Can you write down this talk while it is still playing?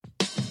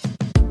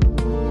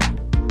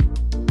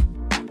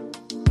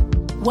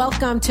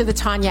Welcome to the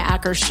Tanya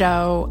Acker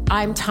Show.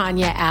 I'm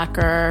Tanya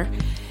Acker.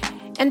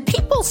 And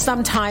people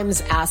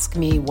sometimes ask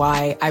me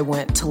why I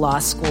went to law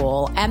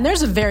school. And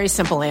there's a very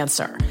simple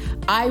answer.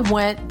 I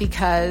went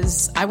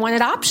because I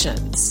wanted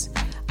options.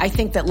 I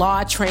think that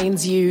law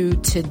trains you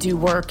to do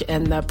work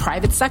in the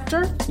private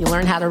sector. You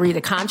learn how to read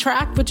a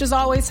contract, which is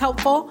always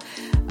helpful.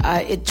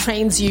 It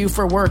trains you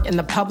for work in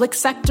the public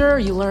sector.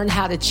 You learn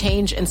how to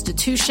change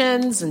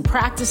institutions and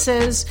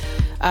practices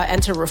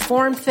and to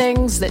reform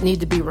things that need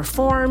to be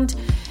reformed.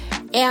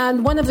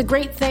 And one of the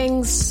great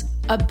things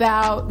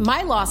about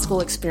my law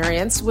school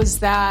experience was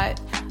that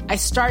I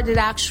started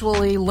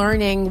actually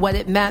learning what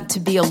it meant to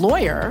be a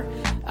lawyer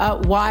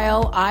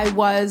while I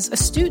was a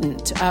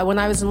student. When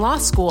I was in law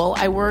school,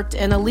 I worked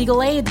in a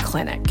legal aid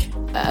clinic.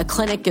 A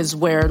clinic is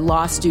where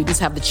law students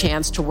have the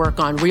chance to work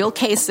on real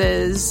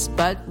cases,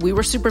 but we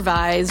were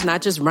supervised,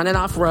 not just running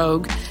off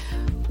rogue.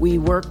 We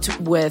worked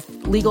with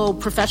legal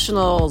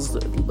professionals,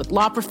 with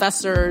law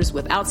professors,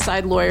 with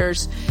outside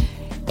lawyers.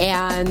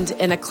 And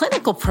in a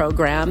clinical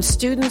program,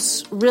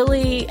 students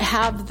really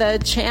have the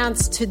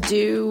chance to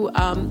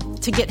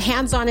to get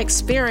hands-on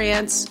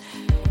experience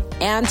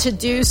and to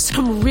do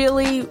some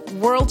really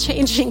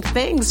world-changing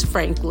things,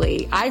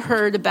 frankly. I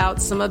heard about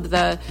some of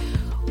the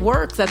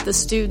work that the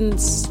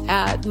students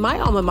at my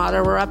alma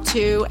mater were up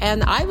to,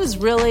 and I was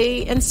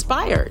really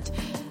inspired.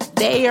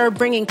 They are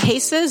bringing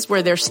cases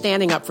where they're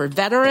standing up for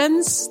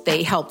veterans.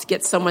 They helped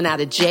get someone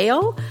out of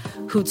jail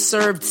who'd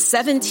served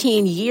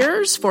 17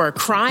 years for a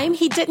crime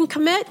he didn't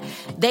commit.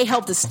 They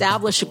helped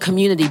establish a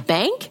community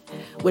bank,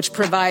 which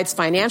provides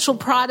financial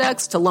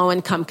products to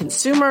low-income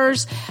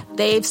consumers.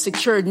 They've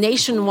secured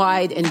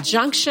nationwide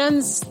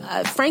injunctions.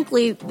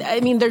 Frankly,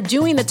 I mean, they're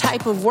doing the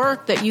type of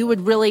work that you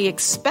would really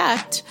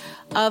expect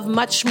of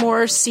much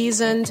more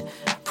seasoned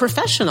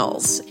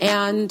professionals.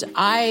 And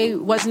I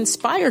was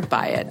inspired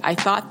by it. I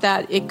thought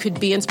that it could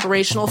be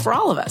inspirational for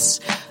all of us.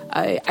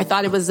 I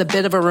thought it was a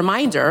bit of a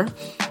reminder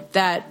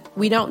that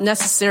we don't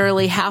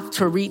necessarily have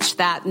to reach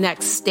that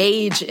next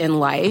stage in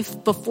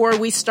life before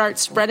we start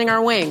spreading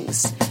our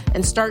wings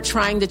and start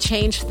trying to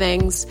change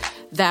things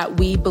that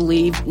we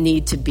believe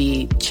need to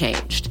be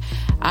changed.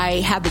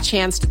 I had the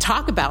chance to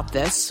talk about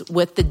this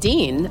with the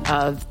dean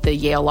of the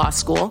Yale Law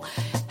School,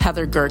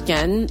 Heather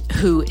Gerken,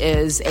 who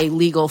is a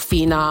legal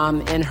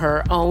phenom in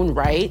her own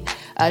right.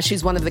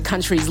 She's one of the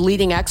country's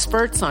leading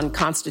experts on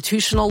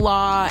constitutional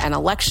law and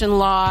election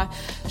law.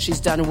 She's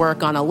done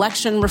work on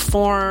election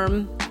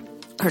reform.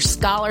 Her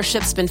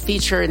scholarship's been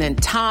featured in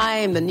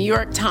Time, the New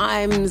York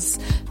Times,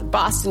 the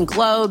Boston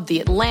Globe, the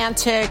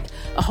Atlantic,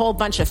 a whole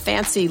bunch of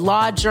fancy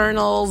law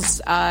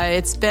journals.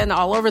 It's been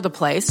all over the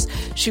place.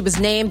 She was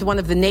named one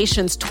of the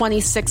nation's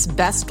 26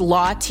 best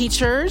law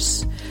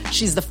teachers.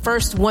 She's the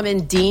first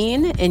woman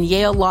dean in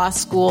Yale Law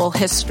School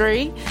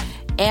history.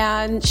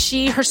 And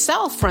she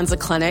herself runs a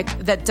clinic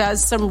that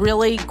does some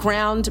really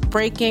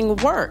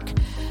groundbreaking work.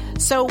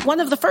 So one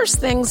of the first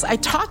things I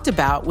talked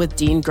about with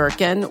Dean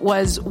Gerken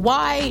was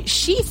why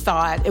she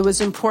thought it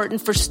was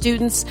important for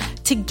students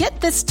to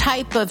get this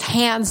type of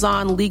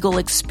hands-on legal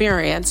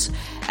experience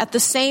at the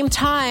same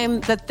time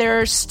that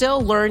they're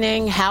still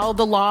learning how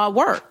the law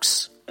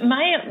works.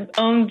 My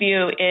own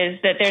view is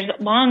that there's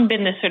long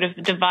been this sort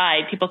of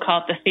divide. People call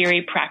it the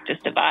theory-practice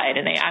divide,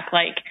 and they act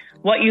like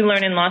what you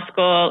learn in law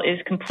school is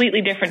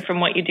completely different from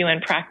what you do in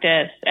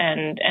practice,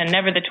 and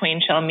never the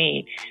twain shall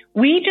meet.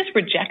 We just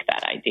reject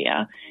that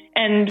idea.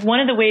 And one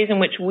of the ways in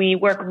which we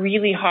work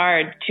really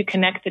hard to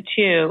connect the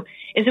two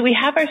is that we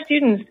have our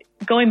students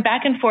going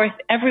back and forth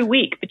every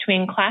week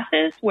between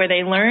classes where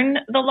they learn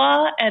the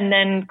law and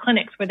then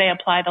clinics where they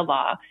apply the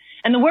law.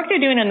 And the work they're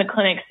doing in the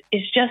clinics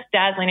is just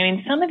dazzling. I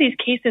mean, some of these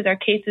cases are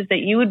cases that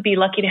you would be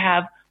lucky to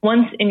have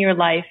once in your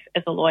life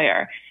as a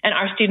lawyer. And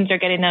our students are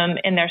getting them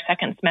in their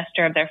second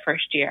semester of their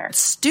first year.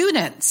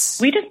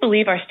 Students. We just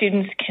believe our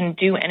students can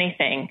do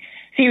anything.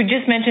 So you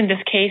just mentioned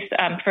this case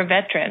for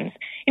veterans.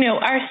 You know,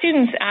 our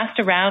students asked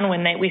around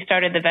when we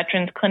started the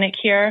Veterans Clinic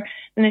here,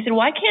 and they said,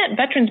 why can't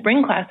veterans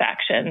bring class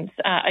actions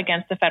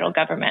against the federal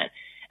government?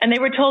 And they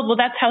were told, well,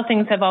 that's how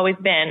things have always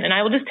been. And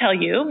I will just tell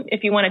you,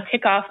 if you want to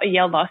tick off a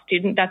Yale Law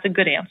student, that's a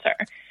good answer.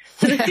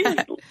 So the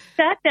students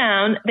sat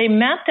down, they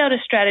mapped out a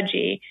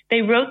strategy,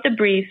 they wrote the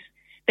briefs,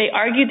 they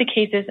argued the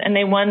cases, and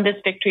they won this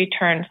victory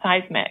turned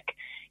seismic.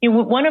 You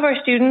know, one of our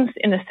students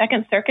in the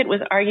Second Circuit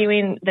was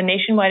arguing the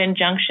nationwide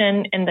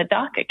injunction in the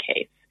DACA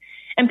case.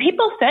 And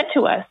people said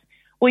to us,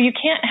 well, you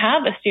can't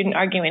have a student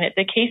arguing it.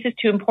 The case is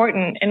too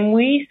important. And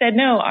we said,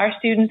 no, our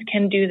students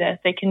can do this.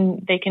 They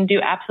can do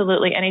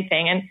absolutely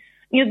anything. And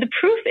you know, the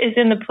proof is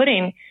in the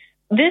pudding.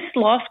 This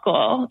law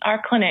school,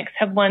 our clinics,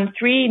 have won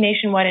 3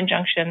 nationwide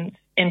injunctions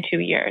in 2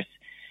 years.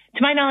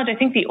 To my knowledge, I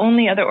think the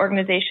only other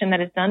organization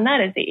that has done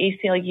that is the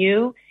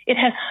ACLU. It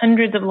has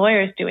hundreds of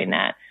lawyers doing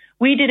that.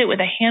 We did it with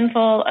a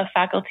handful of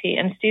faculty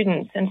and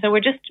students, and so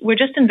we're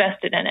just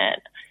invested in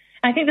it.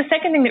 I think the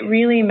second thing that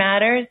really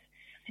matters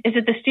is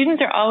that the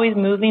students are always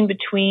moving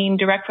between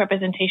direct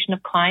representation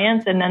of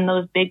clients and then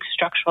those big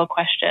structural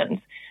questions.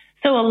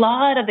 So a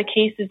lot of the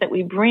cases that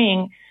we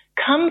bring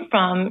come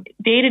from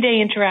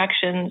day-to-day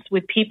interactions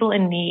with people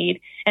in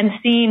need and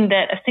seeing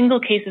that a single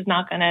case is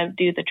not going to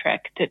do the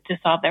trick to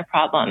solve their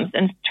problems,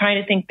 and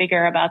trying to think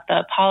bigger about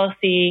the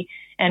policy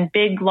and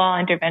big law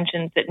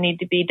interventions that need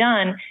to be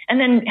done, and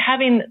then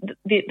having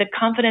the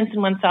confidence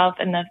in oneself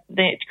and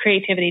the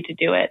creativity to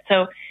do it.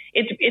 So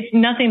it's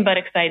nothing but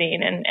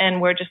exciting,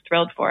 and we're just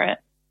thrilled for it.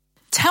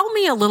 Tell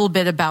me a little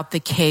bit about the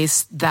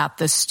case that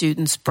the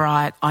students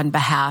brought on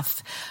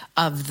behalf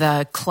of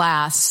the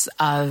class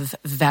of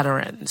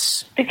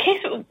veterans. The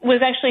case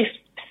was actually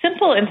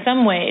simple in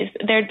some ways.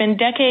 There had been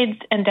decades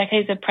and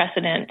decades of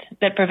precedent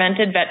that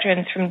prevented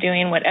veterans from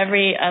doing what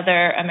every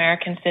other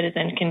American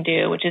citizen can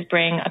do, which is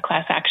bring a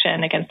class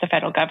action against the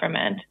federal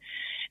government.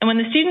 And when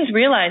the students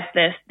realized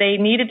this, they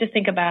needed to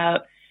think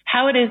about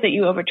how it is that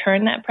you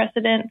overturn that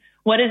precedent,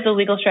 what is the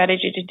legal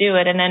strategy to do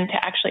it, and then to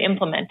actually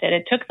implement it.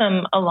 It took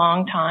them a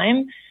long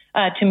time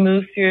to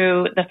move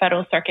through the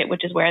federal circuit,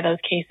 which is where those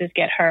cases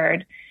get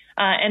heard.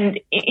 And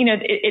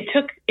it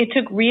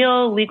took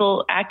real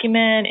legal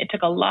acumen. It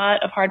took a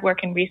lot of hard work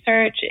and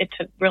research. It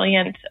took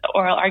brilliant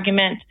oral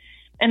argument,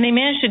 and they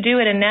managed to do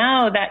it. And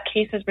now that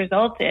case has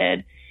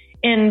resulted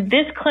in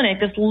this clinic,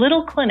 this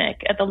little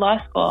clinic at the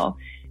law school,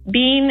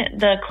 being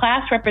the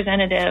class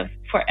representative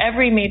for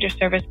every major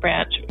service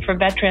branch for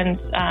veterans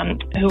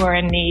who are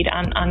in need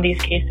on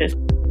these cases.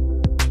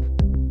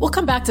 We'll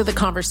come back to the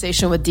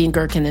conversation with Dean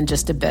Gerken in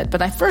just a bit,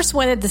 but I first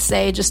wanted to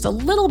say just a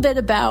little bit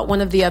about one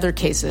of the other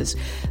cases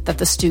that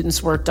the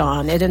students worked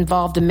on. It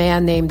involved a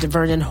man named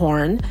Vernon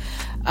Horn.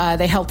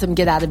 They helped him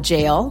get out of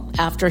jail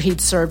after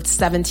he'd served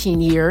 17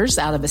 years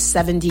out of a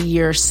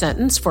 70-year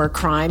sentence for a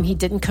crime he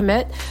didn't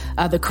commit.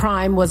 The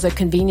crime was a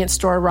convenience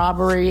store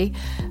robbery.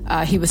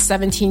 He was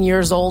 17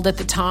 years old at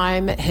the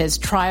time. His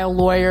trial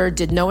lawyer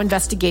did no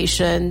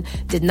investigation,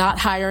 did not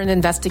hire an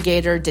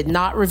investigator, did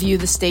not review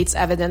the state's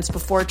evidence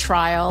before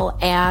trial,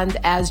 and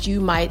as you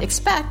might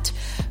expect,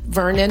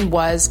 Vernon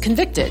was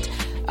convicted.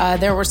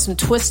 There were some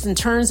twists and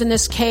turns in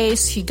this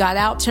case. He got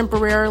out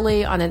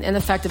temporarily on an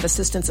ineffective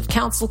assistance of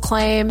counsel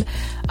claim,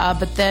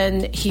 but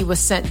then he was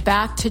sent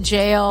back to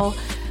jail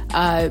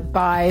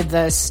by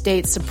the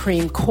state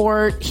Supreme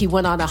Court. He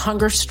went on a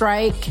hunger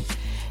strike,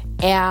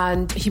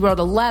 and he wrote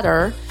a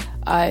letter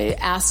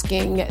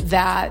asking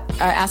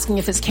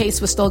if his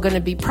case was still going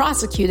to be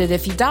prosecuted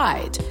if he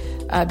died,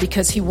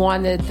 because he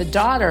wanted the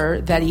daughter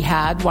that he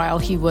had while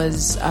he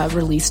was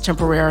released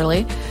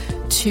temporarily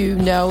to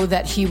know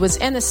that he was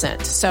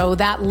innocent. So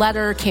that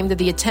letter came to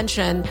the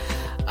attention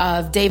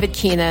of David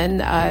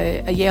Keenan,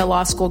 a Yale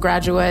Law School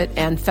graduate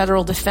and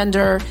federal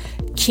defender.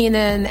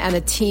 Keenan and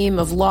a team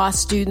of law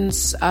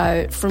students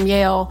from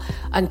Yale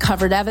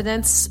uncovered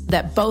evidence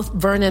that both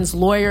Vernon's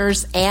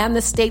lawyers and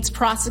the state's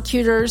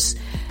prosecutors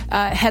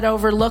had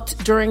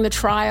overlooked during the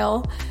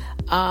trial.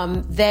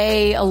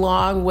 They,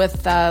 along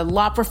with a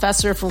law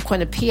professor from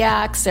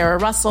Quinnipiac, Sarah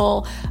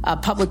Russell,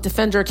 public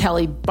defender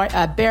Kelly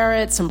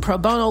Barrett, some pro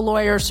bono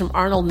lawyers from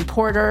Arnold and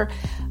Porter,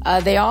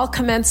 they all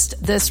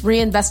commenced this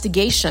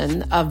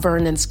reinvestigation of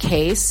Vernon's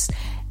case.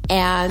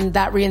 And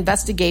that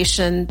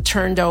reinvestigation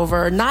turned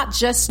over not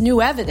just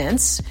new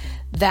evidence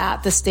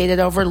that the state had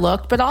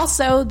overlooked, but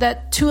also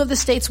that two of the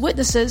state's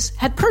witnesses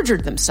had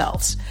perjured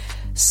themselves.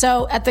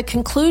 So at the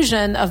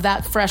conclusion of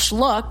that fresh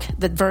look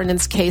that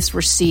Vernon's case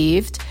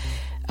received,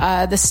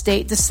 the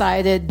state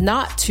decided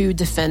not to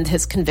defend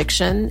his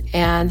conviction,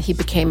 and he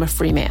became a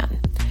free man.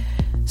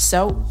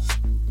 So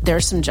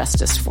there's some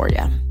justice for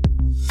you.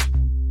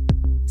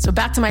 So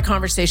back to my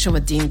conversation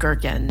with Dean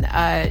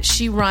Gerken.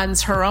 She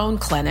runs her own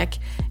clinic,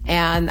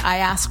 and I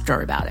asked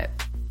her about it.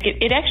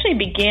 It actually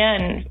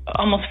began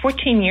almost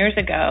 14 years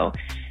ago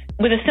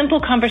with a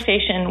simple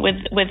conversation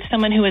with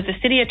someone who was the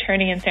city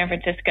attorney in San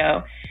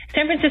Francisco.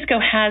 San Francisco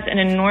has an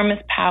enormous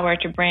power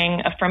to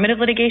bring affirmative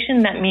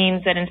litigation. That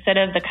means that instead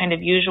of the kind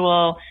of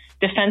usual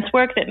defense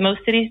work that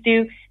most cities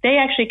do, they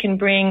actually can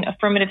bring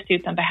affirmative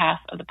suits on behalf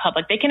of the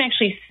public. They can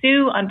actually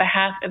sue on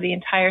behalf of the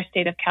entire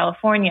state of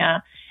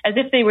California as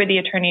if they were the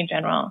attorney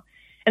general.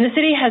 And the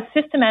city has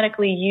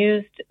systematically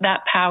used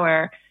that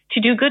power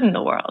to do good in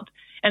the world.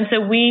 And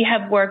so we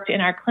have worked in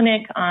our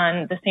clinic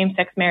on the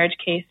same-sex marriage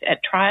case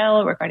at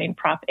trial regarding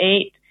Prop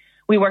 8.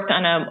 We worked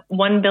on a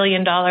 $1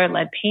 billion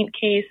lead paint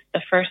case,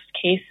 the first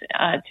case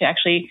to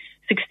actually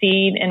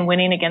succeed in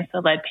winning against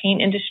the lead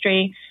paint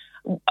industry.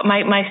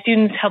 My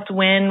students helped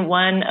win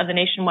one of the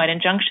nationwide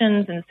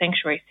injunctions in the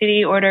sanctuary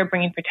city order,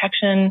 bringing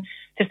protection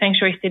to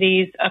sanctuary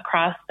cities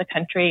across the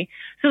country.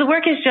 So the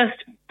work is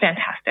just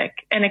fantastic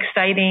and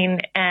exciting,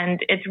 and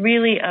it's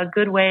really a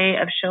good way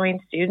of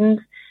showing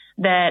students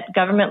that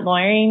government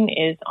lawyering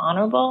is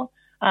honorable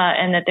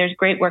and that there's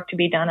great work to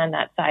be done on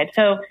that side.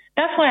 So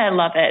that's why I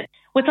love it.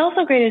 What's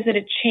also great is that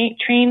it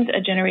trains a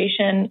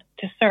generation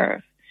to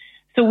serve.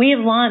 So we have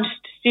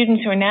launched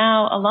students who are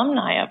now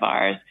alumni of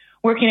ours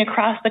working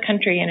across the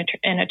country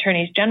in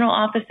attorneys general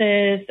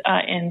offices,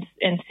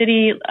 in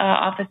city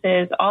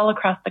offices, all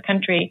across the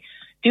country,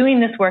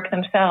 doing this work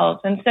themselves.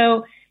 And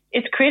so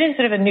it's created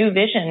sort of a new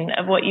vision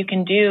of what you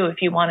can do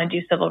if you want to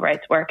do civil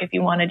rights work, if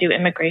you want to do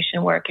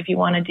immigration work, if you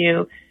want to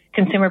do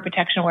consumer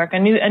protection work, a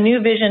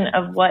new vision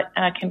of what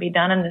can be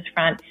done on this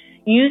front,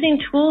 using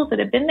tools that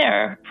have been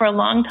there for a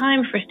long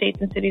time for states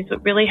and cities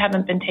but really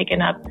haven't been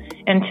taken up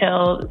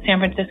until San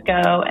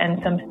Francisco and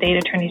some state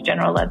attorneys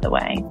general led the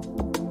way.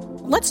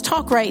 Let's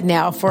talk right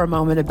now for a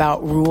moment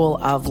about rule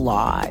of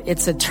law.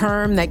 It's a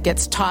term that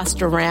gets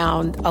tossed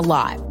around a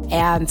lot,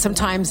 and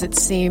sometimes it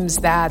seems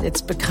that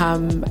it's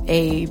become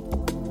a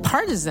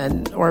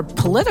partisan or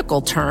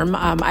political term.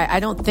 I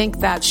don't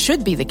think that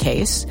should be the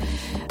case.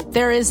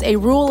 There is a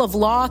rule of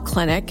law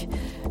clinic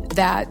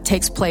that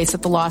takes place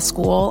at the law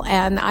school,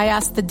 and I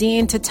asked the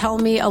dean to tell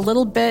me a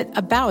little bit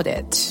about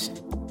it.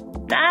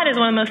 That is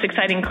one of the most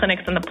exciting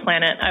clinics on the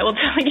planet, I will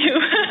tell you.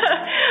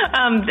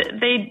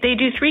 They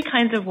do three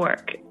kinds of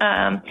work.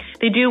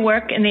 They do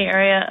work in the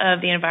area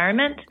of the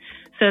environment.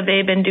 So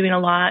they've been doing a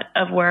lot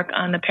of work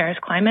on the Paris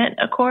Climate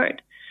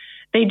Accord.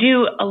 They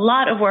do a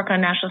lot of work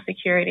on national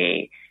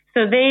security.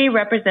 So they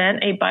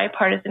represent a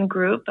bipartisan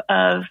group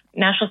of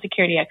national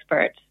security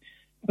experts,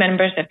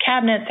 members of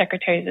cabinet,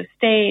 secretaries of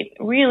state,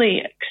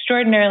 really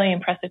extraordinarily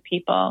impressive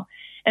people.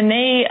 And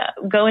they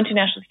go into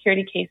national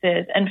security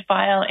cases and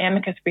file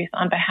amicus briefs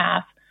on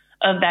behalf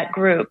of that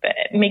group,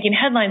 making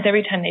headlines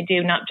every time they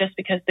do, not just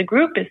because the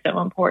group is so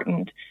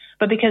important,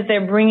 but because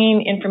they're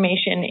bringing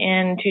information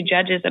in to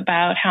judges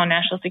about how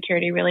national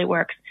security really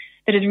works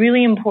that is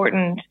really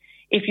important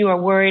if you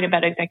are worried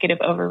about executive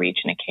overreach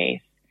in a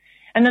case.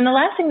 And then the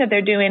last thing that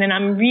they're doing, and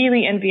I'm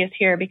really envious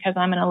here because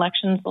I'm an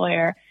elections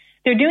lawyer,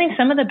 they're doing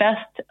some of the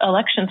best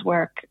elections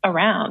work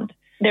around.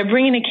 They're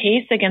bringing a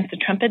case against the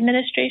Trump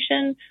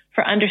administration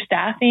for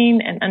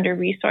understaffing and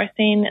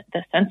under-resourcing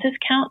the census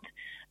count.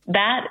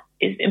 That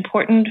is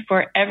important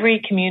for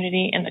every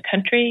community in the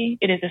country.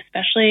 It is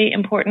especially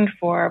important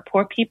for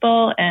poor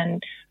people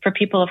and for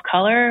people of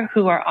color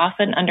who are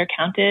often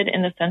undercounted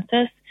in the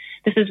census.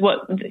 This is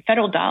what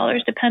federal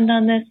dollars depend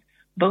on this.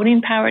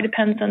 Voting power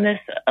depends on this.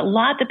 A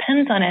lot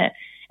depends on it.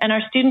 And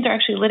our students are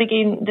actually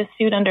litigating this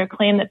suit under a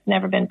claim that's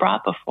never been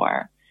brought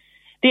before.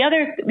 The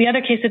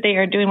other case that they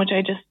are doing, which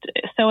I just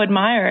so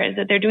admire, is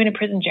that they're doing a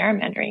prison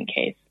gerrymandering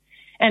case.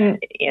 And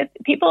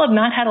people have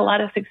not had a lot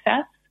of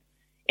success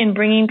in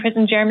bringing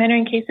prison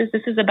gerrymandering cases.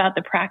 This is about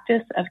the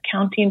practice of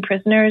counting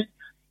prisoners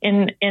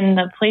in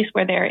the place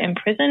where they're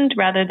imprisoned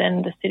rather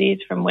than the cities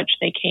from which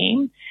they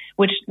came,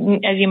 which,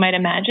 as you might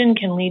imagine,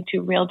 can lead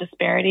to real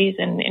disparities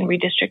in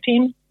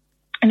redistricting.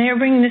 And they are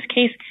bringing this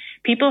case.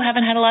 People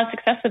haven't had a lot of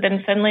success with it,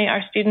 and suddenly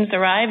our students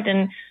arrived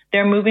and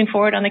they're moving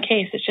forward on the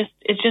case.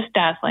 It's just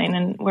dazzling,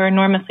 and we're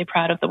enormously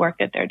proud of the work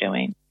that they're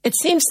doing. It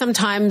seems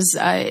sometimes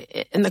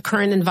in the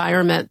current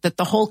environment that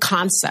the whole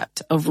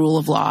concept of rule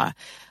of law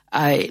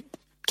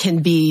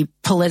can be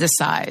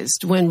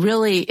politicized when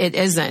really it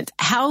isn't.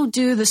 How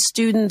do the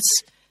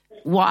students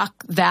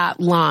walk that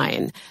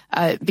line?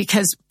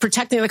 Because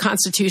protecting the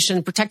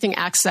Constitution, protecting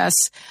access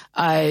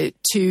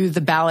to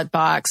the ballot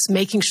box,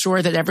 making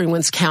sure that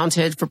everyone's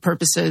counted for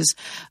purposes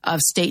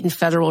of state and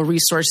federal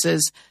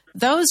resources,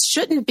 those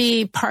shouldn't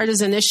be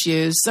partisan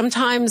issues.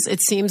 Sometimes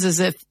it seems as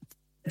if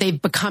they've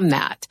become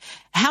that.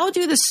 How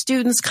do the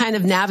students kind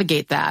of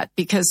navigate that?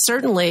 Because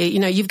certainly,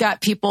 you've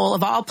got people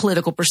of all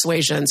political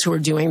persuasions who are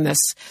doing this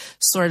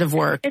sort of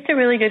work. It's a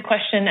really good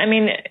question. I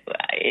mean,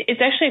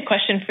 it's actually a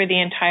question for the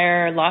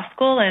entire law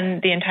school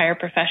and the entire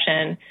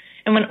profession.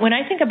 And when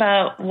I think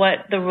about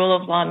what the rule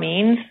of law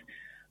means,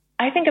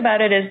 I think about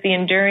it as the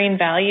enduring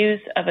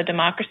values of a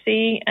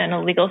democracy and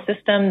a legal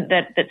system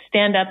that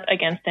stand up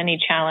against any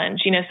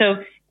challenge.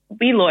 So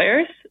we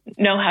lawyers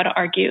know how to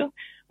argue.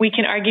 We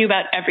can argue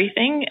about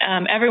everything.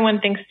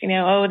 Everyone thinks,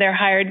 they're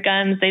hired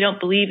guns. They don't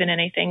believe in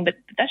anything, but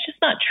that's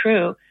just not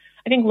true.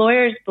 I think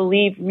lawyers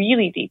believe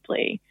really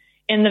deeply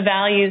in the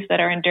values that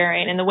are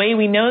enduring. And the way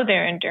we know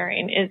they're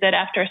enduring is that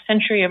after a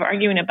century of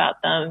arguing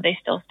about them, they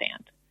still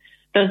stand.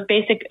 Those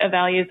basic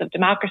values of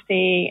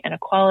democracy and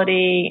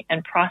equality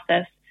and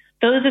process,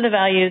 those are the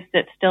values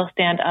that still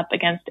stand up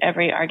against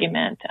every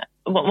argument.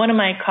 One of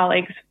my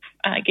colleagues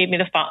gave me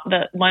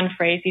the one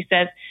phrase. He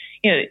says,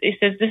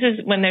 this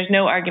is when there's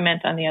no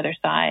argument on the other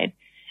side.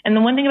 And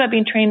the one thing about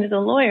being trained as a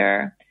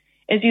lawyer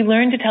is you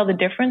learn to tell the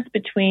difference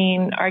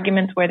between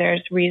arguments where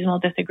there's reasonable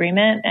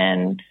disagreement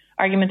and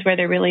arguments where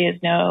there really is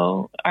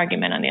no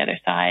argument on the other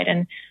side.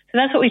 And so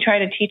that's what we try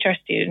to teach our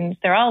students.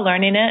 They're all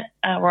learning it.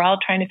 We're all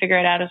trying to figure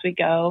it out as we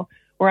go.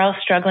 We're all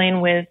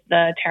struggling with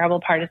the terrible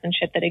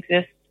partisanship that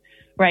exists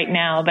right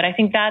now. But I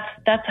think that's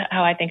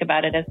how I think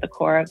about it as the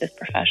core of this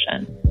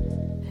profession.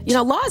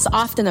 Law is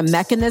often a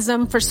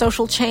mechanism for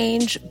social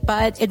change,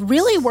 but it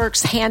really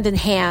works hand in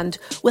hand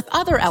with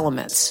other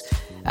elements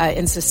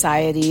in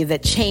society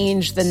that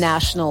change the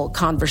national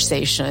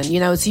conversation.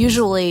 It's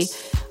usually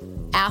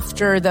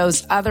after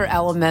those other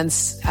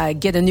elements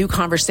get a new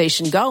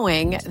conversation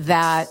going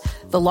that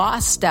the law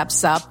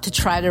steps up to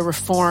try to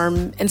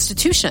reform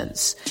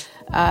institutions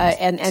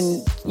and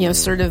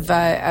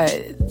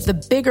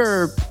the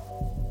bigger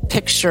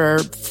picture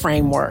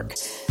framework.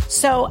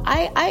 So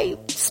I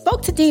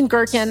spoke to Dean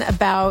Gerken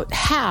about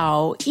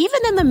how, even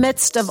in the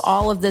midst of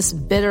all of this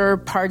bitter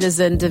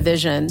partisan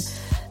division,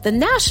 the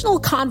national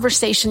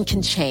conversation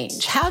can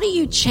change. How do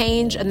you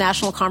change a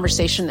national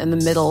conversation in the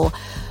middle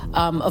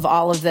of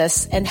all of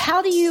this? And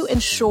how do you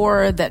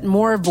ensure that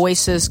more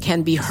voices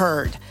can be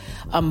heard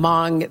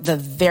among the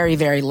very,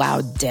 very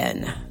loud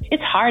din?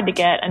 It's hard to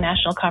get a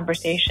national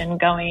conversation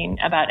going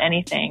about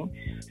anything.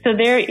 So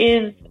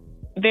there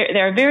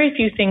are very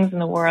few things in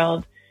the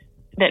world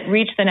that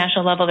reach the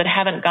national level that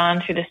haven't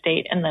gone through the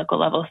state and local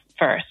levels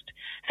first.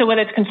 So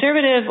whether it's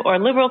conservative or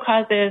liberal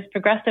causes,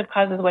 progressive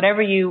causes,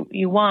 whatever you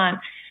want,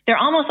 they're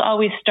almost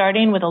always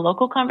starting with a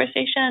local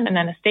conversation and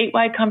then a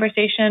statewide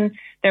conversation.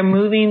 They're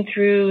moving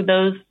through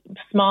those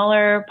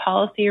smaller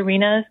policy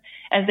arenas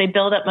as they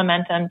build up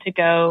momentum to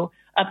go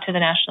up to the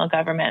national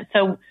government.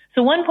 So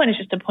one point is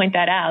just to point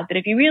that out, that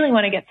if you really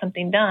want to get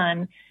something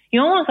done,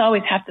 you almost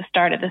always have to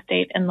start at the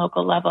state and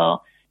local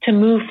level to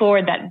move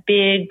forward that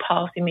big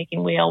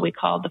policymaking wheel we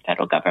call the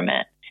federal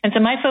government. And so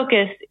my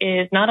focus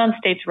is not on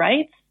states'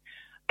 rights,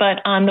 but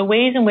on the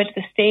ways in which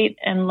the state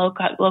and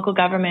local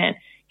government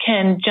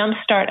can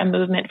jumpstart a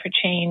movement for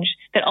change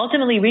that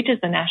ultimately reaches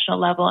the national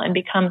level and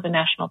becomes a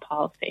national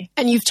policy.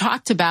 And you've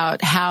talked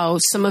about how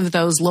some of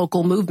those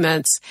local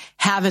movements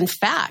have, in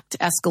fact,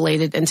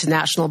 escalated into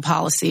national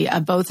policy,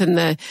 both in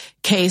the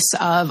case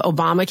of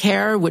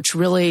Obamacare, which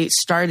really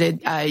started,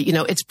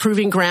 its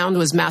proving ground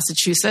was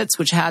Massachusetts,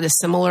 which had a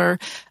similar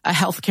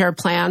healthcare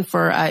plan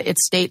for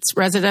its state's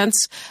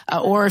residents.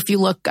 Or if you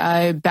look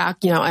back,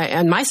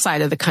 on my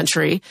side of the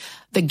country,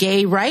 the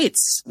gay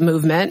rights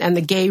movement and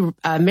the gay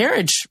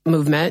marriage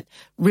movement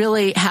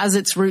really has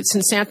its roots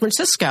in San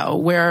Francisco,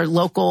 where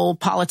local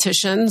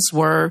politicians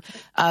were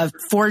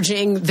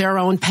forging their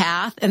own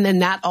path, and then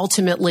that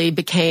ultimately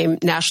became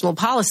national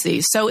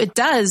policy. So it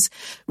does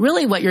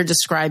really what you're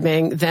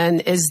describing then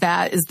is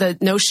the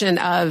notion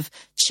of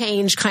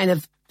change kind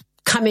of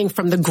coming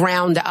from the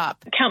ground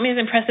up. Count me as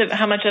impressive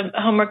how much of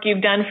homework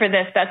you've done for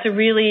this. That's a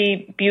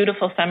really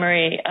beautiful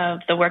summary of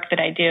the work that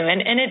I do.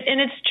 And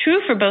it's true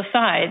for both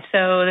sides.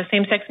 So the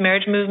same-sex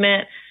marriage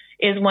movement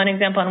is one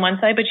example on one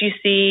side, but you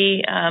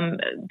see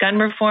gun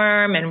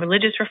reform and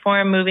religious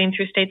reform moving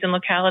through states and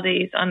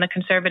localities on the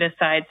conservative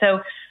side.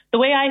 So the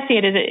way I see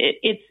it is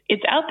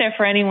it's out there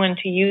for anyone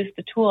to use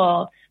the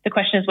tool. The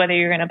question is whether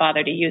you're going to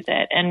bother to use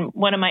it. And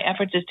one of my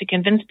efforts is to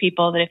convince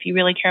people that if you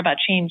really care about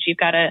change, you've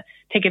got to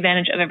take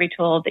advantage of every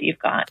tool that you've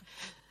got.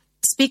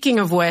 Speaking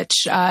of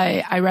which,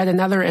 I read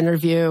another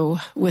interview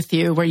with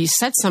you where you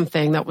said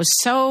something that was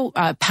so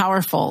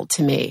powerful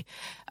to me.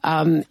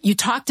 You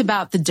talked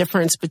about the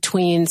difference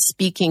between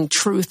speaking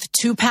truth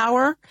to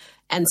power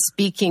and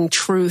speaking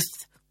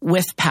truth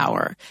with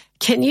power.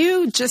 Can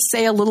you just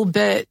say a little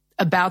bit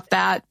about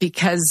that,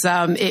 because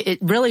it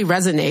really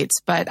resonates,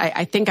 but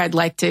I think I'd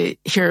like to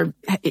hear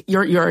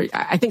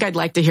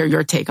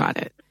your take on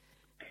it.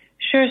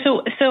 Sure.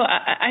 So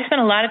I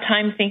spent a lot of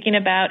time thinking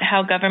about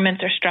how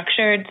governments are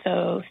structured.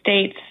 So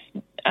states,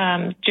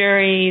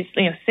 juries,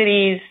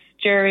 cities,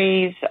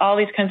 juries, all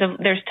these kinds of,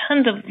 there's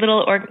tons of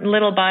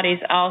little bodies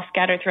all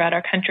scattered throughout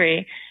our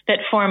country that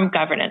form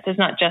governance. It's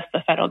not just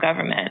the federal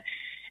government.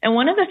 And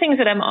one of the things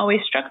that I'm always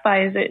struck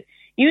by is that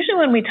usually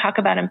when we talk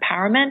about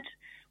empowerment,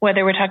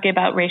 whether we're talking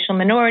about racial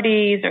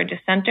minorities or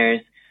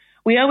dissenters,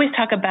 we always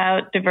talk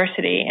about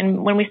diversity.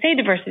 And when we say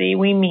diversity,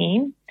 we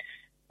mean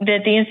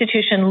that the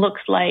institution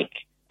looks like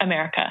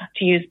America,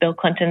 to use Bill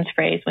Clinton's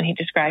phrase when he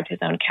described his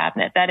own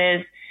cabinet. That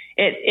is,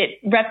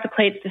 it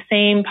replicates the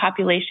same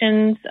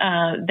populations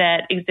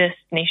that exist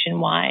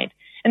nationwide.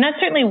 And that's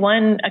certainly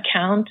one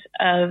account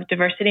of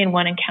diversity and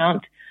one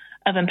account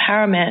of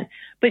empowerment.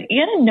 But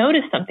you got to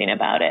notice something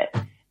about it.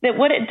 That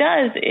what it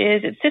does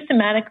is it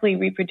systematically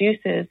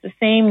reproduces the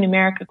same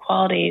numeric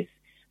equalities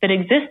that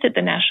exist at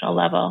the national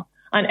level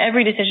on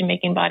every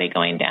decision-making body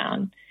going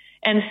down.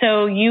 And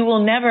so you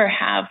will never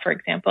have, for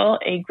example,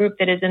 a group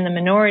that is in the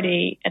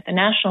minority at the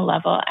national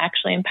level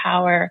actually in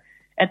power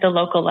at the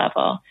local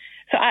level.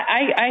 So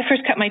I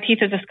first cut my teeth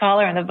as a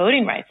scholar on the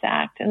Voting Rights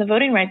Act, and the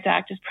Voting Rights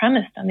Act is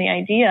premised on the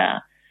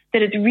idea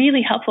that it's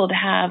really helpful to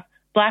have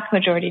Black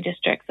majority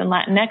districts and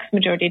Latinx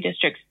majority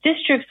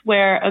districts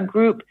where a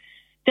group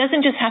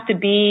doesn't just have to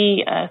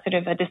be sort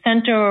of a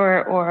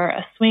dissenter or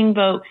a swing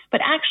vote,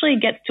 but actually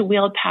gets to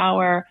wield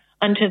power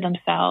unto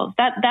themselves.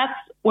 That's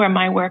where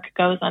my work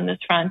goes on this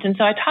front. And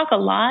so I talk a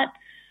lot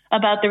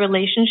about the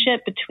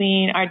relationship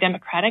between our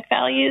democratic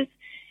values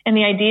and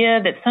the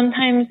idea that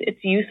sometimes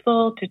it's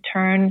useful to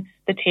turn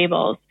the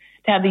tables,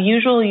 to have the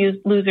usual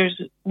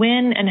losers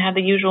win and have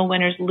the usual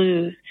winners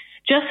lose,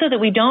 just so that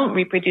we don't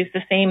reproduce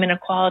the same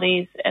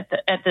inequalities at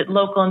the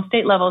local and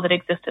state level that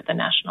exist at the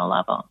national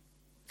level.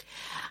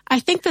 I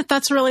think that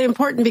that's really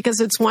important, because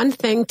it's one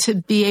thing to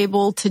be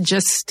able to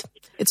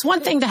it's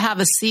one thing to have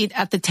a seat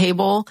at the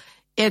table.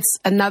 It's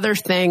another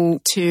thing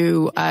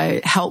to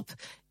help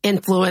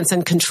influence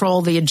and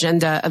control the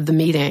agenda of the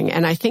meeting.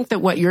 And I think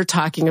that what you're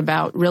talking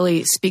about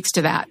really speaks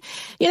to that.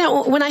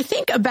 When I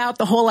think about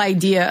the whole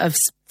idea of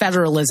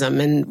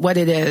federalism and what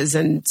it is,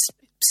 and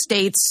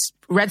states,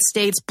 red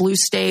states, blue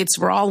states,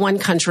 we're all one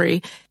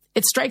country.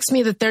 it strikes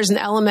me that there's an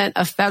element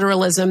of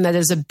federalism that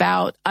is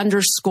about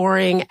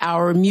underscoring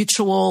our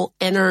mutual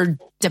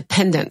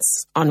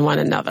interdependence on one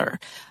another,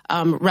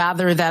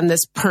 rather than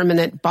this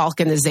permanent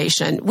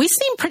balkanization. We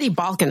seem pretty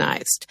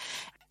balkanized.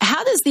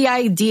 How does the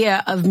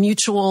idea of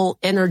mutual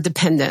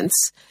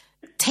interdependence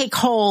take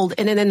hold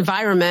in an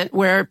environment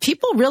where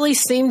people really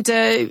seem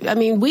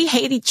to, we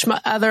hate each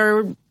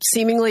other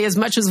seemingly as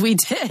much as we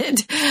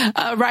did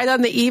right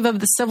on the eve of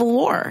the Civil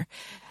War?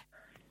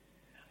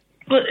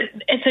 Well,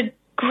 it's a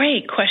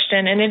great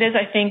question, and it is,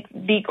 I think,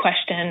 the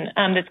question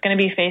that's going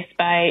to be faced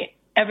by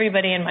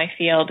everybody in my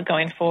field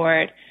going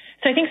forward.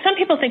 So I think some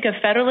people think of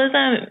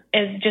federalism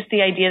as just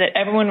the idea that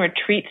everyone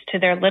retreats to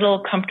their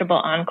little comfortable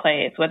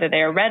enclaves, whether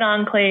they are red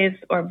enclaves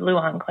or blue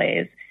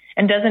enclaves,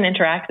 and doesn't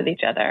interact with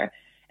each other.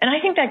 And I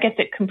think that gets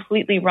it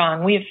completely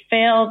wrong. We have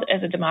failed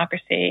as a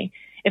democracy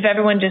if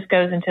everyone just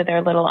goes into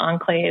their little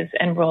enclaves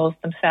and rules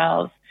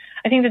themselves.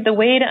 I think that the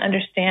way to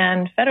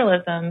understand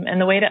federalism and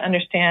the way to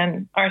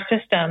understand our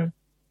system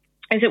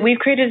is that we've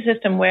created a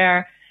system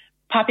where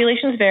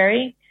populations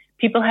vary,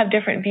 people have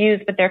different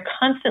views, but they're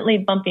constantly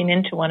bumping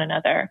into one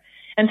another.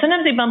 And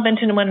sometimes they bump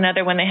into one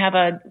another when they have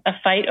a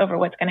fight over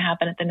what's going to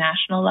happen at the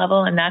national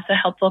level, and that's a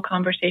helpful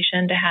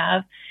conversation to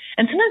have.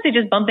 And sometimes they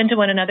just bump into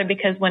one another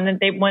because when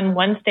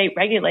one state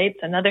regulates,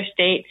 another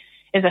state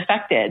is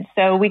affected.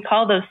 So we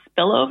call those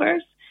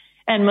spillovers.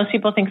 And most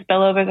people think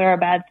spillovers are a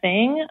bad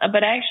thing,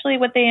 but actually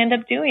what they end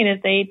up doing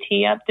is they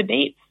tee up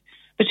debates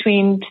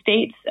between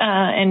states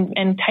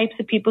and types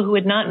of people who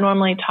would not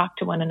normally talk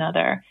to one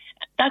another.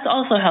 That's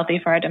also healthy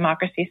for our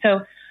democracy. So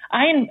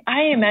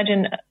I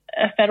imagine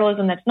a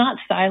federalism that's not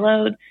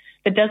siloed,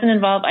 that doesn't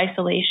involve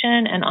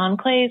isolation and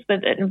enclaves,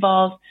 but that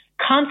involves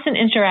constant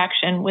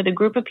interaction with a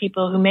group of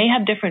people who may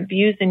have different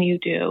views than you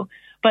do,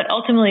 but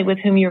ultimately with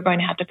whom you're going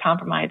to have to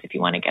compromise if you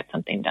want to get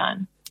something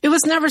done. It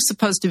was never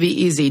supposed to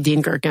be easy,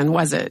 Dean Gerken,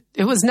 was it?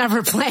 It was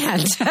never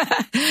planned.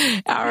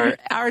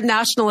 Our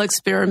national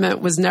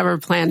experiment was never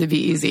planned to be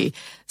easy.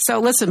 So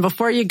listen,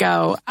 before you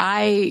go,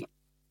 I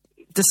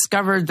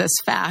discovered this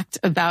fact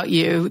about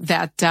you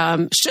that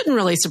shouldn't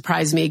really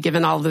surprise me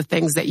given all the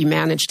things that you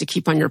managed to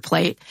keep on your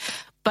plate.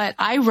 But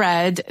I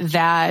read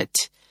that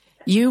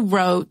you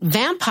wrote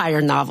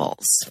vampire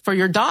novels for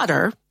your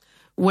daughter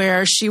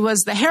where she was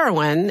the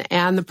heroine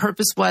and the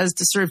purpose was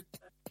to sort of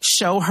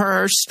show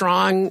her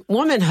strong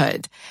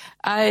womanhood.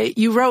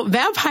 You wrote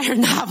vampire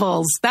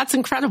novels. That's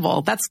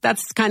incredible. That's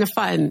kind of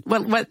fun.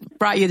 What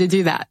brought you to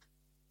do that?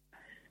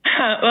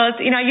 Well,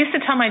 I used to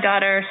tell my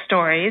daughter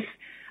stories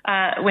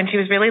when she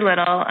was really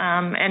little,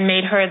 and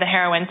made her the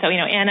heroine. So,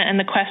 Anna and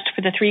the quest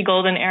for the 3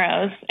 golden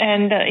arrows.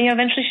 And,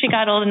 eventually she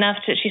got old enough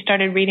that she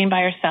started reading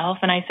by herself,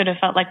 and I sort of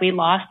felt like we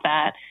lost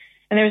that.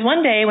 And there was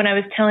one day when I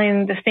was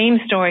telling the same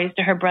stories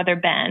to her brother,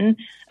 Ben,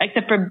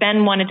 except for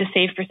Ben wanted to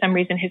save, for some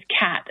reason, his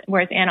cat,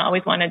 whereas Anna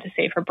always wanted to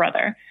save her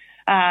brother.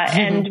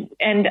 And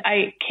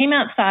I came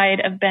outside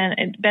of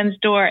Ben's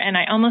door, and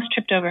I almost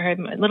tripped over her.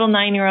 My little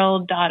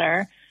 9-year-old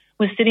daughter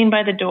was sitting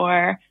by the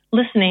door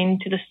listening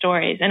to the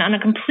stories. And on a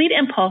complete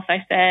impulse,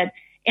 I said,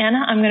 Anna,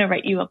 I'm going to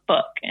write you a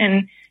book.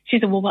 And she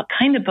said, well, what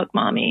kind of book,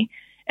 Mommy?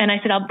 And I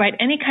said, I'll write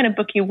any kind of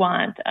book you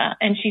want.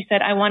 And she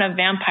said, I want a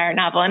vampire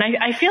novel. And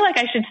I feel like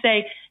I should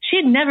say she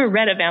had never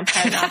read a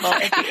vampire novel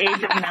at the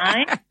age of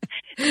 9.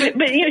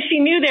 But she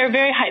knew they were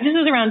very high. This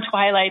was around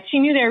Twilight. She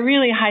knew they were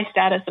really high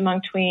status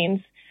among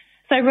tweens.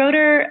 So I wrote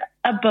her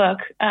a book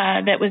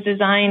that was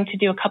designed to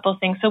do a couple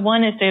things. So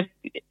one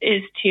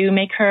is to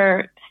make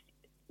her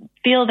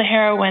feel the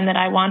heroine that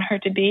I want her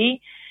to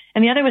be.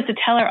 And the other was to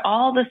tell her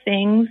all the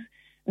things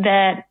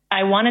that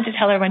I wanted to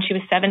tell her when she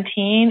was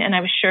 17, and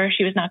I was sure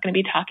she was not going to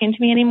be talking to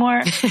me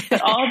anymore.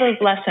 But all those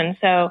lessons,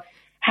 so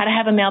how to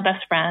have a male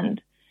best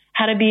friend,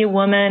 how to be a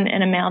woman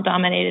in a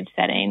male-dominated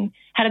setting,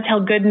 how to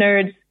tell good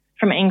nerds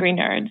from angry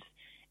nerds.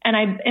 And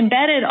I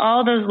embedded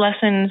all those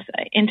lessons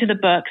into the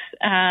books,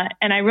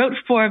 and I wrote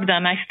 4 of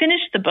them. I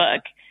finished the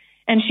book,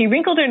 and she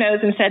wrinkled her nose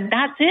and said,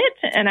 that's it?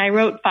 And I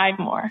wrote 5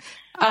 more.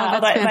 By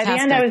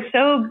the end, I was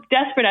so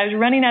desperate. I was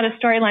running out of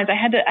storylines. I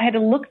had to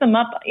look them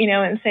up,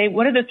 and say,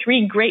 what are the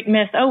 3 great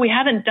myths? Oh, we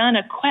haven't done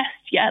a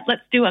quest yet.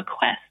 Let's do a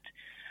quest.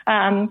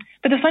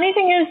 But the funny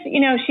thing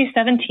is, she's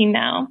 17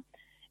 now,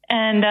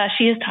 and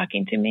she is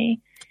talking to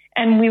me.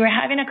 And we were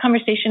having a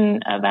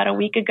conversation about a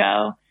week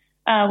ago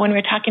when we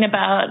were talking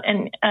about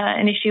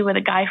an issue with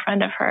a guy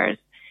friend of hers.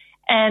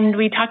 And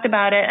we talked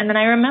about it, and then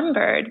I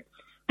remembered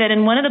that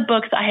in one of the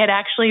books I had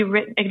actually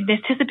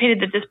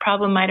anticipated that this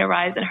problem might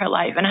arise in her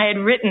life, and I had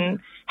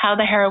written how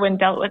the heroine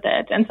dealt with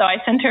it. And so I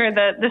sent her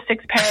the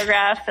 6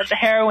 paragraphs of the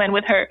heroine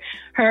with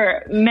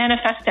her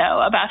manifesto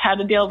about how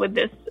to deal with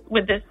this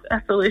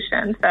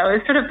solution. So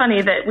it's sort of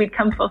funny that we'd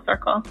come full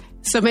circle.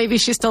 So maybe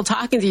she's still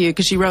talking to you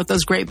because she wrote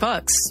those great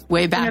books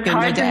way back in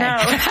the day.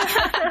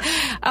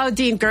 Oh,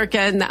 Dean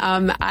Gerken,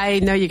 I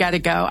know you got to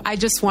go. I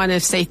just want to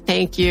say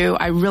thank you.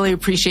 I really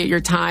appreciate your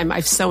time.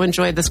 I've so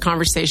enjoyed this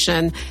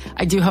conversation.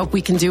 I do hope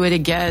we can do it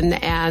again,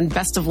 and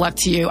best of luck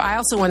to you. I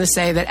also want to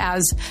say that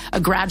as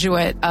a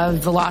graduate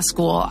of the law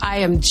school, I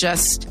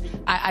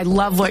I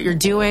love what you're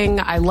doing.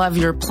 I love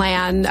your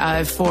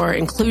plan for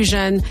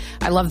inclusion.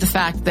 I love the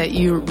fact that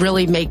you're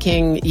really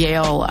making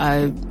Yale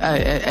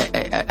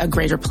a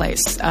greater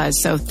place.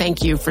 So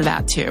thank you for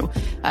that, too.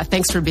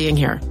 Thanks for being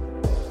here.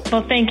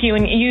 Well, thank you.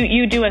 And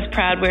you do us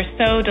proud. We're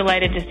so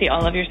delighted to see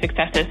all of your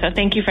successes. So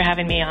thank you for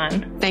having me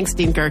on. Thanks,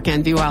 Dean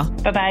Gerken. Be well.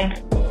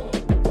 Bye-bye.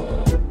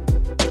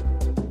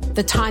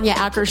 The Tanya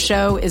Acker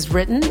Show is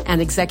written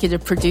and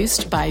executive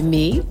produced by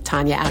me,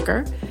 Tanya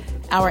Acker.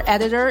 Our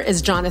editor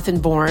is Jonathan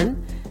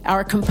Bourne.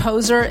 Our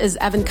composer is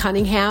Evan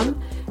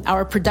Cunningham.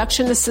 Our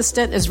production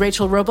assistant is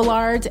Rachel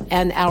Robillard.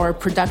 And our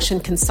production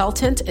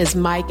consultant is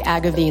Mike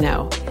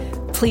Agavino.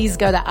 Please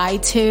go to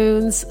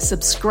iTunes,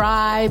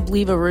 subscribe,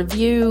 leave a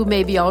review.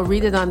 Maybe I'll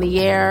read it on the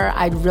air.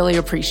 I'd really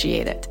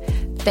appreciate it.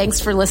 Thanks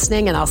for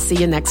listening, and I'll see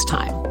you next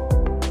time.